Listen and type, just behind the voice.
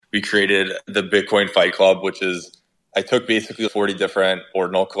we created the Bitcoin Fight Club, which is I took basically 40 different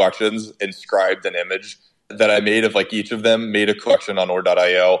ordinal collections, inscribed an image that I made of like each of them, made a collection on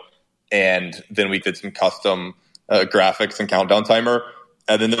or.io, and then we did some custom graphics and countdown timer.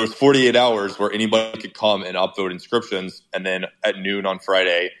 And then there was 48 hours where anybody could come and upvote inscriptions. And then at noon on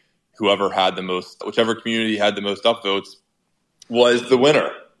Friday, whichever community had the most upvotes was the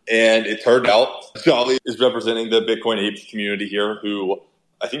winner. And it turned out Jolly is representing the Bitcoin Apes community here, who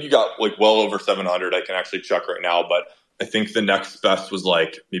I think you got like well over 700. I can actually check right now, but I think the next best was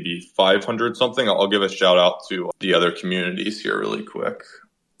like maybe 500 something. I'll give a shout out to the other communities here really quick.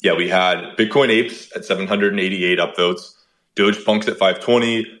 Yeah, we had Bitcoin Apes at 788 upvotes, Doge Punks at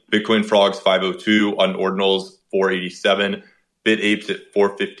 520, Bitcoin Frogs 502, Unordinals 487, BitApes at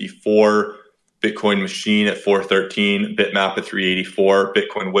 454, Bitcoin Machine at 413, Bitmap at 384,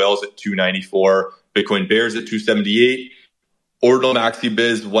 Bitcoin Whales at 294, Bitcoin Bears at 278, Ordinal Maxi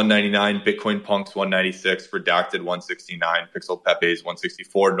Biz 199, Bitcoin Punks 196, Redacted 169, Pixel Pepes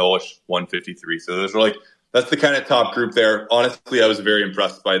 164, Nolish 153. So those are that's the kind of top group there. Honestly, I was very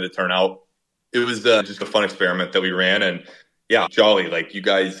impressed by the turnout. It was just a fun experiment that we ran. And yeah, Jolly, you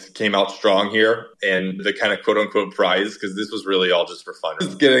guys came out strong here, and the kind of quote unquote prize, because this was really all just for fun.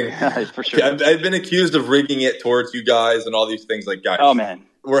 Just kidding. Yeah, for sure. I've been accused of rigging it towards you guys and all these things. Guys, oh man,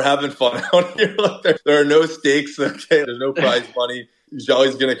 we're having fun out here. There are no stakes. Okay, there's no prize money.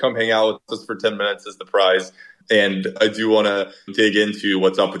 Jolly's going to come hang out with us for 10 minutes as the prize. And I do want to dig into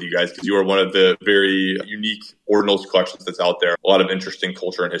what's up with you guys, because you are one of the very unique ordinals collections that's out there. A lot of interesting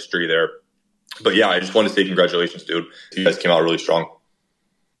culture and history there. But yeah, I just want to say congratulations, dude. You guys came out really strong.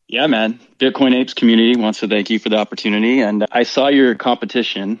 Yeah, man. Bitcoin Apes community wants to thank you for the opportunity. And I saw your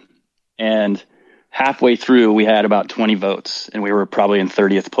competition, and halfway through, we had about 20 votes, and we were probably in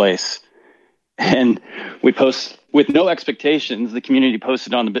 30th place. And we post with no expectations. The community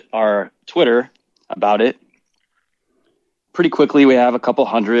posted on our Twitter about it. Pretty quickly, we have a couple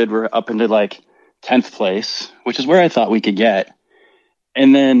hundred. We're up into 10th place, which is where I thought we could get.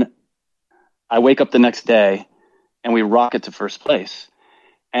 And then I wake up the next day and we rocket to first place.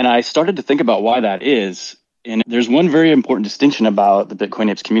 And I started to think about why that is. And there's one very important distinction about the Bitcoin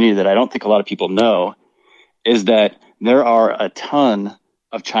Apes community that I don't think a lot of people know, is that there are a ton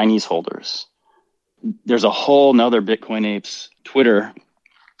of Chinese holders. There's a whole nother Bitcoin Apes Twitter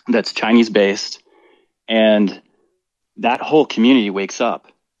that's Chinese based, and that whole community wakes up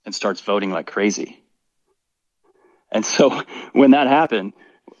and starts voting like crazy. And so when that happened,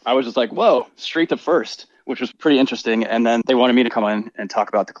 I was just like, whoa, straight to first, which was pretty interesting. And then they wanted me to come in and talk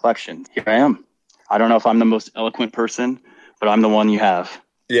about the collection. Here I am. I don't know if I'm the most eloquent person, but I'm the one you have.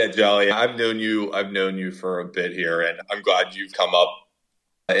 Yeah, Jolly, I've known you for a bit here, and I'm glad you've come up.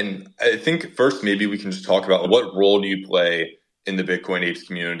 And I think first, maybe we can just talk about what role do you play in the Bitcoin Apes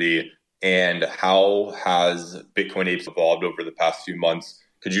community, and how has Bitcoin Apes evolved over the past few months?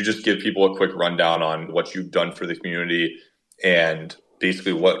 Could you just give people a quick rundown on what you've done for the community, and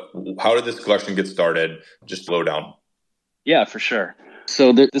basically how did this collection get started? Just slow down. Yeah, for sure.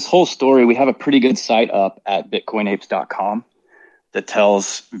 So this whole story, we have a pretty good site up at bitcoinapes.com that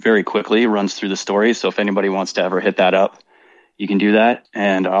tells very quickly, runs through the story. So if anybody wants to ever hit that up, you can do that.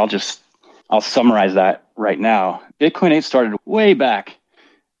 And I'll summarize that right now. Bitcoin Apes started way back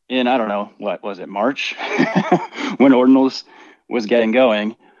in, I don't know, what was it, March, when Ordinals was getting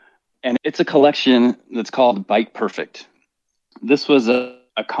going. And it's a collection that's called Byte Perfect. This was a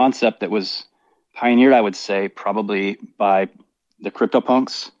concept that was pioneered, I would say, probably by the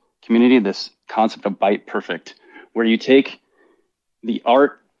CryptoPunks community, this concept of Byte Perfect, where you take the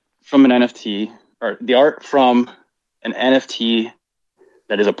art from an NFT, or the art from an NFT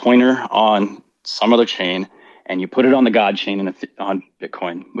that is a pointer on some other chain, and you put it on the God chain on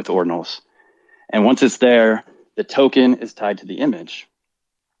Bitcoin with ordinals. And once it's there, the token is tied to the image.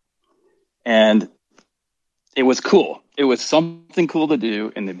 And it was cool. It was something cool to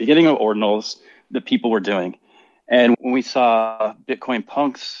do in the beginning of ordinals that people were doing. And when we saw Bitcoin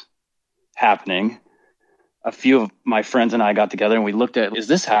Punks happening, a few of my friends and I got together and we looked at, is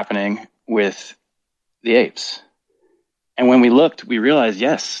this happening with the apes? And when we looked, we realized,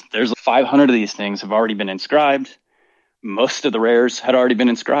 yes, there's 500 of these things have already been inscribed. Most of the rares had already been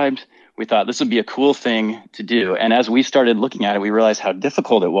inscribed. We thought this would be a cool thing to do. And as we started looking at it, we realized how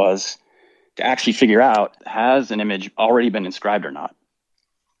difficult it was to actually figure out, has an image already been inscribed or not?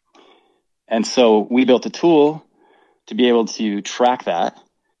 And so we built a tool to be able to track that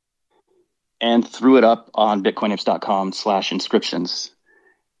and threw it up on bitcoinapes.com/inscriptions.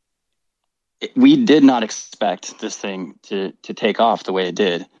 We did not expect this thing to take off the way it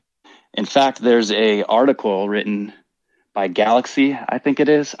did. In fact, there's an article written by Galaxy, I think it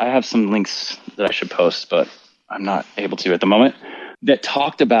is. I have some links that I should post, but I'm not able to at the moment, that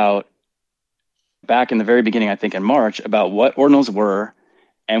talked about back in the very beginning, I think in March, about what ordinals were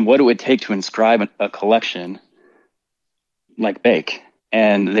and what it would take to inscribe a collection like Bake.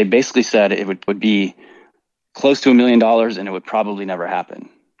 And they basically said it would be close to $1 million and it would probably never happen.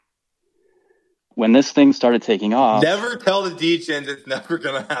 When this thing started taking off... Never tell the D-Chins it's never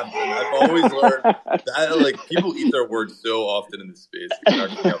going to happen. I've always learned that like people eat their words so often in this space.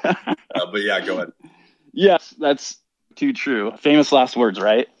 But yeah, go ahead. Yes, that's too true. Famous last words,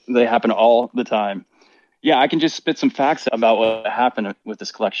 right? They happen all the time. Yeah, I can just spit some facts about what happened with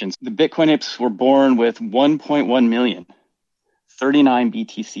this collection. The Bitcoin apes were born with 1.1 million, 39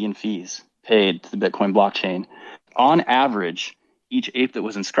 BTC in fees paid to the Bitcoin blockchain. On average, each ape that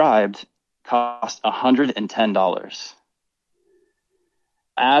was inscribed cost $110.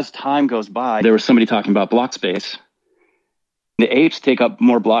 As time goes by, there was somebody talking about block space. The apes take up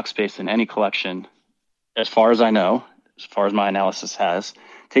more block space than any collection, as far as I know, as far as my analysis has,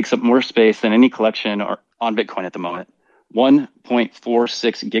 takes up more space than any collection on Bitcoin at the moment.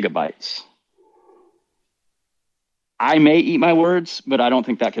 1.46 gigabytes. I may eat my words, but I don't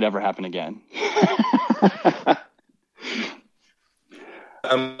think that could ever happen again.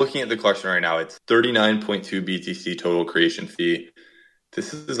 I'm looking at the collection right now. It's 39.2 BTC total creation fee.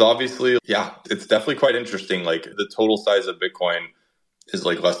 This is obviously, it's definitely quite interesting. Like the total size of Bitcoin is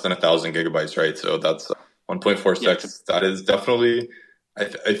like less than 1,000 gigabytes, right? So that's 1.46. Yeah. That is definitely,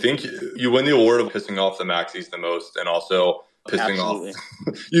 I think you win the award of pissing off the maxis the most, and also pissing off.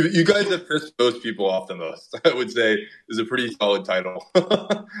 You guys have pissed most people off the most, I would say, is a pretty solid title.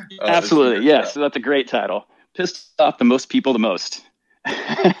 Absolutely, yes. That's a great title. Pissed off the most people the most.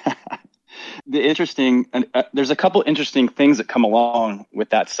 There's a couple interesting things that come along with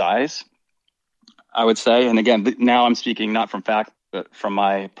that size, I would say. And again, now I'm speaking not from fact, but from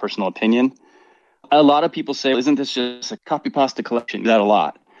my personal opinion. A lot of people say, isn't this just a copy pasta collection? That a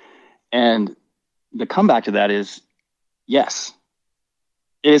lot. And the comeback to that is, yes,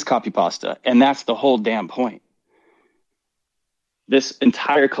 it is copy pasta. And that's the whole damn point. This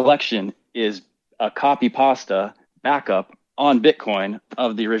entire collection is a copy pasta backup on Bitcoin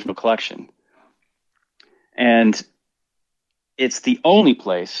of the original collection. And it's the only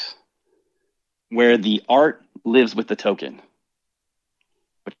place where the art lives with the token,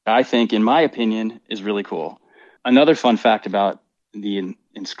 which I think, in my opinion, is really cool. Another fun fact about the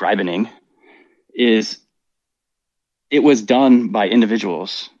inscribing is it was done by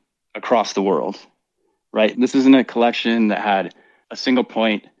individuals across the world, right? This isn't a collection that had a single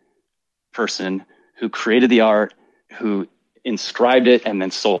point person who created the art, who inscribed it and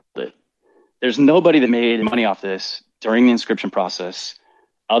then sold it. There's nobody that made money off this during the inscription process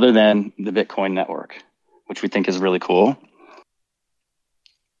other than the Bitcoin network, which we think is really cool.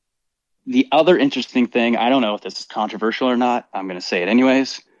 The other interesting thing, I don't know if this is controversial or not, I'm going to say it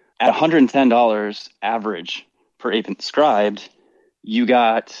anyways. At $110 average per ape inscribed, you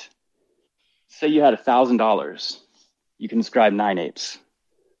got, say you had $1,000, you can inscribe 9 apes,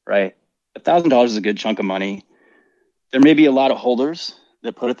 right? $1,000 is a good chunk of money. There may be a lot of holders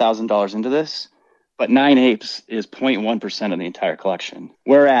that put $1,000 into this, but 9 apes is 0.1% of the entire collection.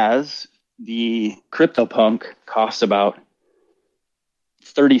 Whereas the CryptoPunk costs about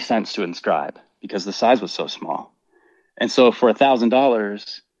 30 cents to inscribe because the size was so small. And so for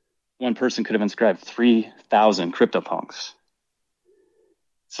 $1,000, one person could have inscribed 3,000 CryptoPunks.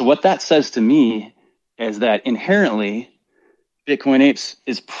 So what that says to me is that inherently, Bitcoin Apes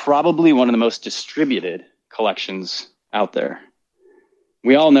is probably one of the most distributed collections out there.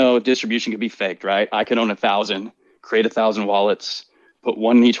 We all know distribution can be faked, right? I could own 1,000, create 1,000 wallets, put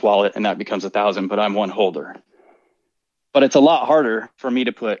one in each wallet, and that becomes 1,000, but I'm one holder. But it's a lot harder for me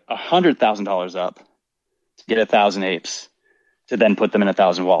to put $100,000 up to get 1,000 apes to then put them in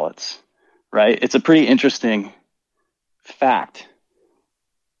 1,000 wallets, right? It's a pretty interesting fact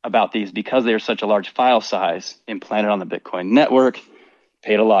about these because they're such a large file size implanted on the Bitcoin network,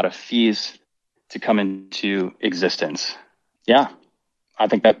 paid a lot of fees to come into existence. Yeah, I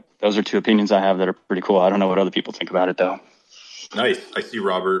think that those are two opinions I have that are pretty cool. I don't know what other people think about it, though. Nice. I see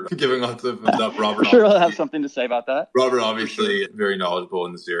Robert giving lots of stuff. Robert, I'm sure I'll have something to say about that. Robert, obviously very knowledgeable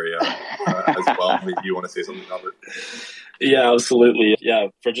in this area as well. Maybe you want to say something, Robert? Yeah, absolutely. Yeah,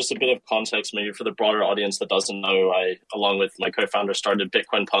 for just a bit of context, maybe for the broader audience that doesn't know, I, along with my co-founder, started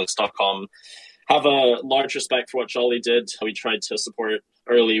BitcoinPunks.com. Have a large respect for what Jolly did. We tried to support it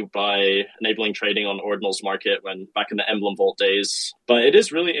early by enabling trading on Ordinals market when back in the Emblem Vault days. But it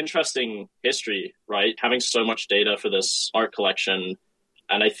is really interesting history, right? Having so much data for this art collection.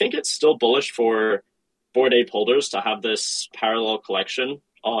 And I think it's still bullish for Bored Ape holders to have this parallel collection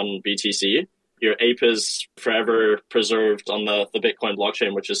on BTC. Your ape is forever preserved on the Bitcoin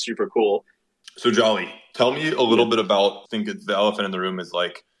blockchain, which is super cool. So Jolly, tell me a little bit about, I think it's the elephant in the room is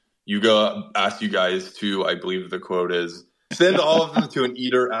like, Yuga asked you guys to, I believe the quote is, send all of them to an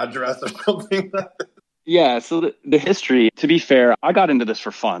eater address or something. Yeah, so the history, to be fair, I got into this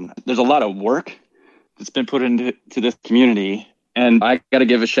for fun. There's a lot of work that's been put into this community. And I got to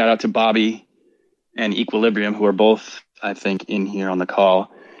give a shout out to Bobby and Equilibrium, who are both, I think, in here on the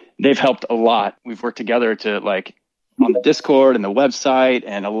call. They've helped a lot. We've worked together to like on the Discord and the website,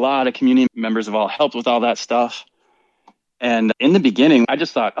 and a lot of community members have all helped with all that stuff. And in the beginning, I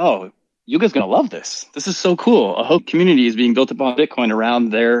just thought, oh, Yuga's going to love this. This is so cool. A whole community is being built upon Bitcoin around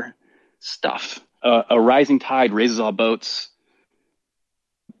their stuff. A rising tide raises all boats.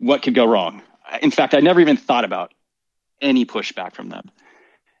 What could go wrong? In fact, I never even thought about any pushback from them.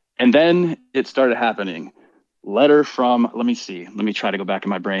 And then it started happening. Letter from, let me try to go back in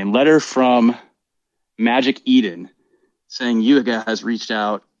my brain. Letter from Magic Eden saying Yuga has reached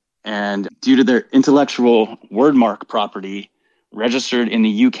out, and due to their intellectual wordmark property registered in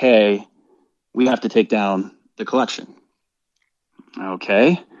the UK, we have to take down the collection.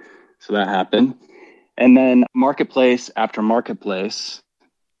 Okay, so that happened. And then marketplace after marketplace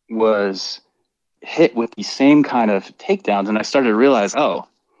was hit with the same kind of takedowns. And I started to realize, oh,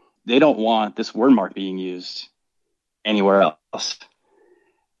 they don't want this wordmark being used anywhere else.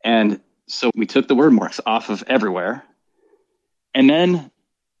 And so we took the wordmarks off of everywhere. And then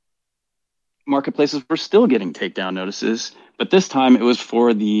marketplaces were still getting takedown notices, but this time it was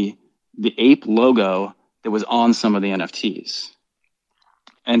for the ape logo that was on some of the NFTs.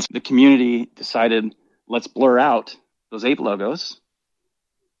 And so the community decided, let's blur out those ape logos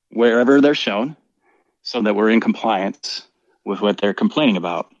wherever they're shown so that we're in compliance with what they're complaining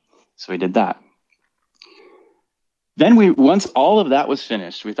about. So we did that. Then once all of that was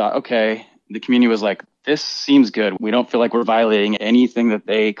finished, we thought, okay, the community was like, this seems good. We don't feel like we're violating anything that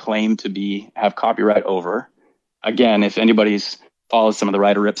they claim to have copyright over. Again, if anybody's follows some of the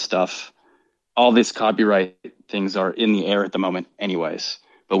Writer Rip stuff, all these copyright things are in the air at the moment anyways.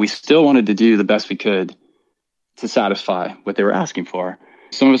 But we still wanted to do the best we could to satisfy what they were asking for.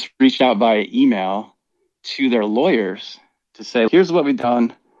 Some of us reached out via email to their lawyers to say, here's what we've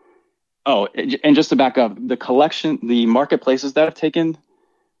done. Oh, and just to back up, the marketplaces that have taken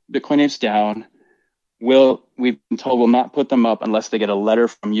Bitcoin Apes down, we've been told will not put them up unless they get a letter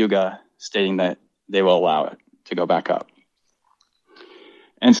from Yuga stating that they will allow it to go back up.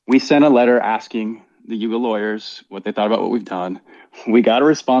 And so we sent a letter asking the Yuga lawyers what they thought about what we've done. We got a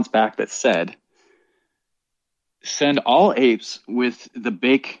response back that said, send all apes with the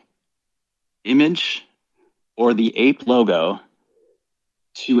Bake image or the ape logo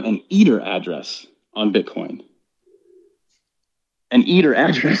to an eater address on Bitcoin. An eater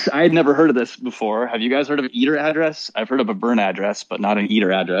address. I had never heard of this before. Have you guys heard of an eater address? I've heard of a burn address, but not an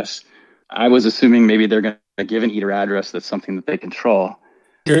eater address. I was assuming maybe they're going to give an eater address that's something that they control.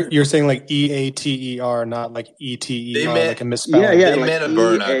 You're saying like EATER, not like ETER, like a misspelling. Yeah, they meant a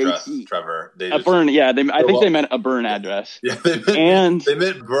burn address, Trevor. I think they meant a burn address. Yeah, they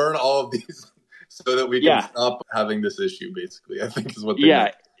meant burn all of these so that we can stop having this issue, basically, I think is what they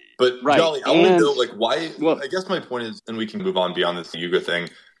meant. But right. Jolly, I want to know, like, why, I guess my point is, and we can move on beyond this Yuga thing,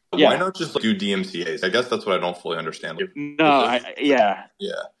 why not just do DMCAs? I guess that's what I don't fully understand.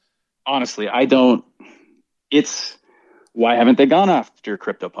 Honestly, I don't, why haven't they gone after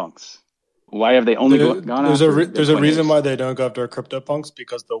CryptoPunks? Why have they only gone after There's a reason why they don't go after CryptoPunks,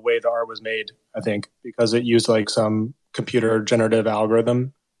 because the way the art was made, I think, because it used like some computer generative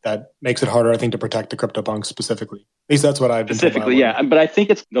algorithm that makes it harder, I think, to protect the CryptoPunks specifically. At least that's what I've been specifically, yeah. But I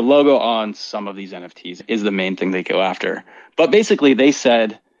think it's the logo on some of these NFTs is the main thing they go after. But basically, they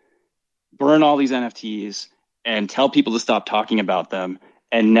said, burn all these NFTs and tell people to stop talking about them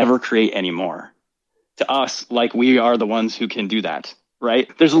and never create any more. To us, like we are the ones who can do that, right?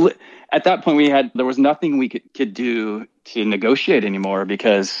 At that point, there was nothing we could do to negotiate anymore,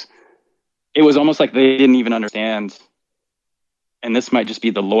 because it was almost like they didn't even understand. And this might just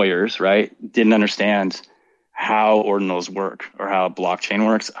be the lawyers, right? Didn't understand how ordinals work or how blockchain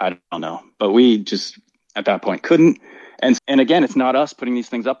works. I don't know. But we just, at that point, couldn't. And again, it's not us putting these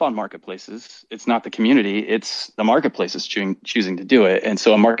things up on marketplaces. It's not the community. It's the marketplaces choosing to do it. And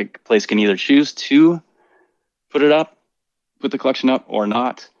so a marketplace can either choose to put it up, put the collection up, or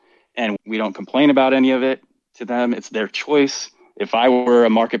not. And we don't complain about any of it to them. It's their choice. If I were a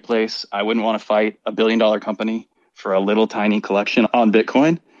marketplace, I wouldn't want to fight a $1 billion company for a little tiny collection on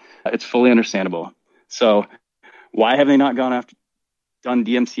Bitcoin. It's fully understandable. So why have they not gone after done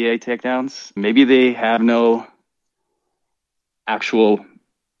DMCA takedowns. Maybe they have no actual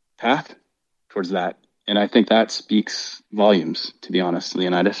path towards that. And I think that speaks volumes, to be honest,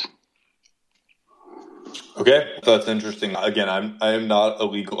 Leonidas. Okay, that's interesting. Again, I am not a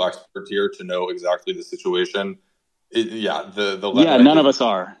legal expert here to know exactly the situation. The letter none of us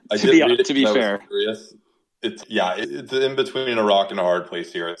are. To be fair, it's in between a rock and a hard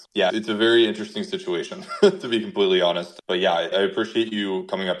place here. It's a very interesting situation to be completely honest. But yeah, I appreciate you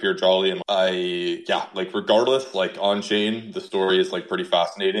coming up here, Jolly. And regardless, like on chain, the story is like pretty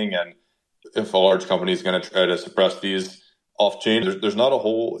fascinating. And if a large company is going to try to suppress these off chain, there's not a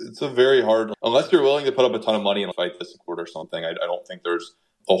whole. It's a very hard unless you're willing to put up a ton of money and fight this court or something. I don't think there's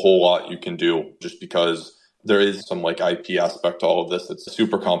a whole lot you can do just because there is some like IP aspect to all of this. It's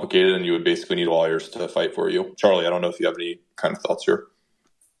super complicated and you would basically need lawyers to fight for you. Charlie, I don't know if you have any kind of thoughts here.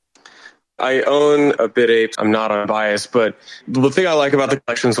 I own a BitApes. I'm not unbiased, but the thing I like about the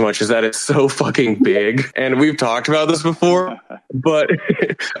collection so much is that it's so fucking big. And we've talked about this before, but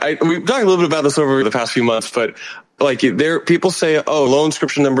we've talked a little bit about this over the past few months, but like people say, oh, low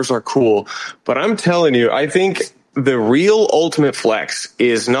inscription numbers are cool. But I'm telling you, I think the real ultimate flex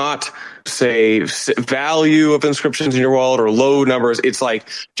is not, say, value of inscriptions in your wallet or low numbers. It's like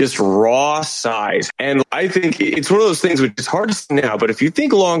just raw size. And I think it's one of those things which is hard to see now, but if you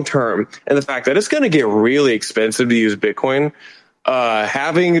think long term and the fact that it's going to get really expensive to use Bitcoin,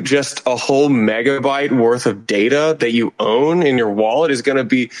 having just a whole megabyte worth of data that you own in your wallet is going to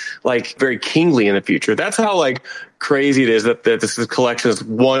be like very kingly in the future. That's how like crazy it is that this collection is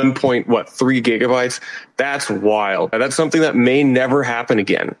 1.3 gigabytes. That's wild. That's something that may never happen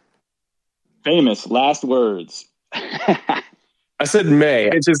again. Famous last words. I said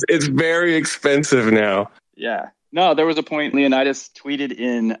may. It's very expensive now. Yeah. No, there was a point Leonidas tweeted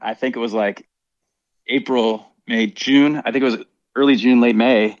in, I think it was like April, May, June. I think it was early June, late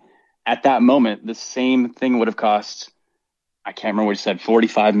May. At that moment, the same thing would have cost, I can't remember what he said,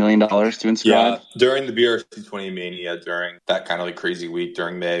 $45 million to inscribe. Yeah, during the BRC20 mania, during that kind of like crazy week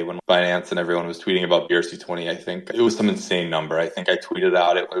during May when Binance and everyone was tweeting about BRC20, I think it was some insane number. I think I tweeted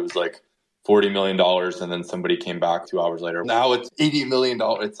out it was like $40 million, and then somebody came back 2 hours later. Now it's $80 million.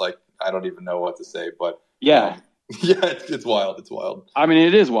 It's like, I don't even know what to say, but yeah. It's wild. It's wild. I mean,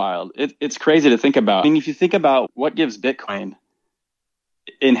 it is wild. It's crazy to think about. I mean, if you think about what gives Bitcoin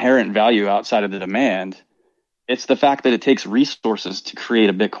inherent value outside of the demand, it's the fact that it takes resources to create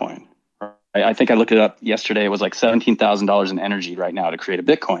a Bitcoin. I think I looked it up yesterday. It was like $17,000 in energy right now to create a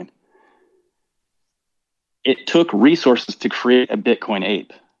Bitcoin. It took resources to create a Bitcoin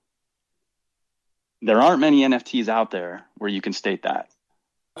ape. There aren't many NFTs out there where you can state that.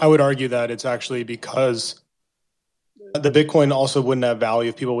 I would argue that it's actually because the Bitcoin also wouldn't have value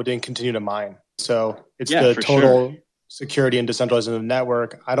if people didn't continue to mine. So it's the total security and decentralization of the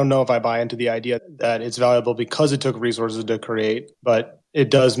network. I don't know if I buy into the idea that it's valuable because it took resources to create, but it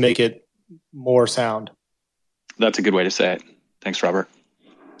does make it more sound. That's a good way to say it. Thanks, Robert.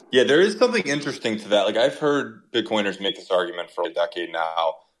 Yeah, there is something interesting to that. Like I've heard Bitcoiners make this argument for a decade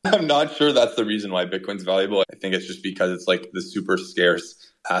now. I'm not sure that's the reason why Bitcoin's valuable. I think it's just because it's like the super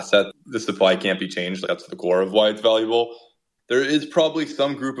scarce asset. The supply can't be changed. That's the core of why it's valuable. There is probably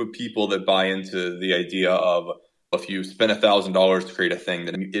some group of people that buy into the idea of if you spend $1,000 to create a thing,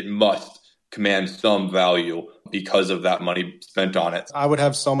 then it must command some value because of that money spent on it. I would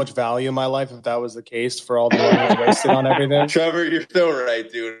have so much value in my life if that was the case for all the money I wasted on everything. Trevor, you're so right,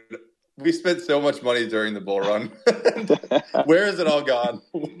 dude. We spent so much money during the bull run. Where is it all gone?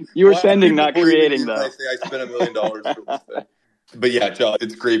 You were spending, not creating, though. I say I spent $1 million for this thing. But yeah, Joe,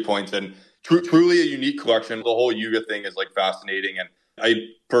 it's great points and truly a unique collection. The whole Yuga thing is like fascinating, and I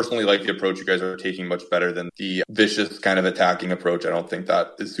personally like the approach you guys are taking much better than the vicious kind of attacking approach. I don't think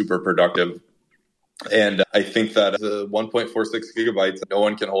that is super productive. And I think that the 1.46 gigabytes, no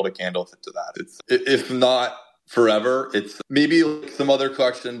one can hold a candle to that. It's if not forever, it's maybe like some other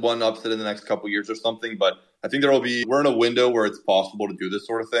collection one ups it in the next couple of years or something. But I think we're in a window where it's possible to do this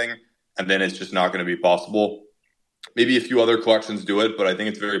sort of thing, and then it's just not going to be possible. Maybe a few other collections do it, but I think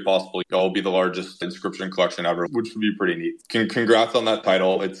it's very possible it'll be the largest inscription collection ever, which would be pretty neat. Congrats on that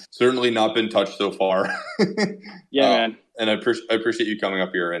title. It's certainly not been touched so far. Yeah, man. And I appreciate you coming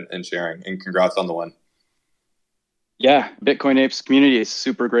up here and sharing, and congrats on the win. Yeah, Bitcoin Apes community is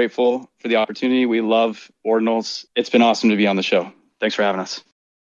super grateful for the opportunity. We love Ordinals. It's been awesome to be on the show. Thanks for having us.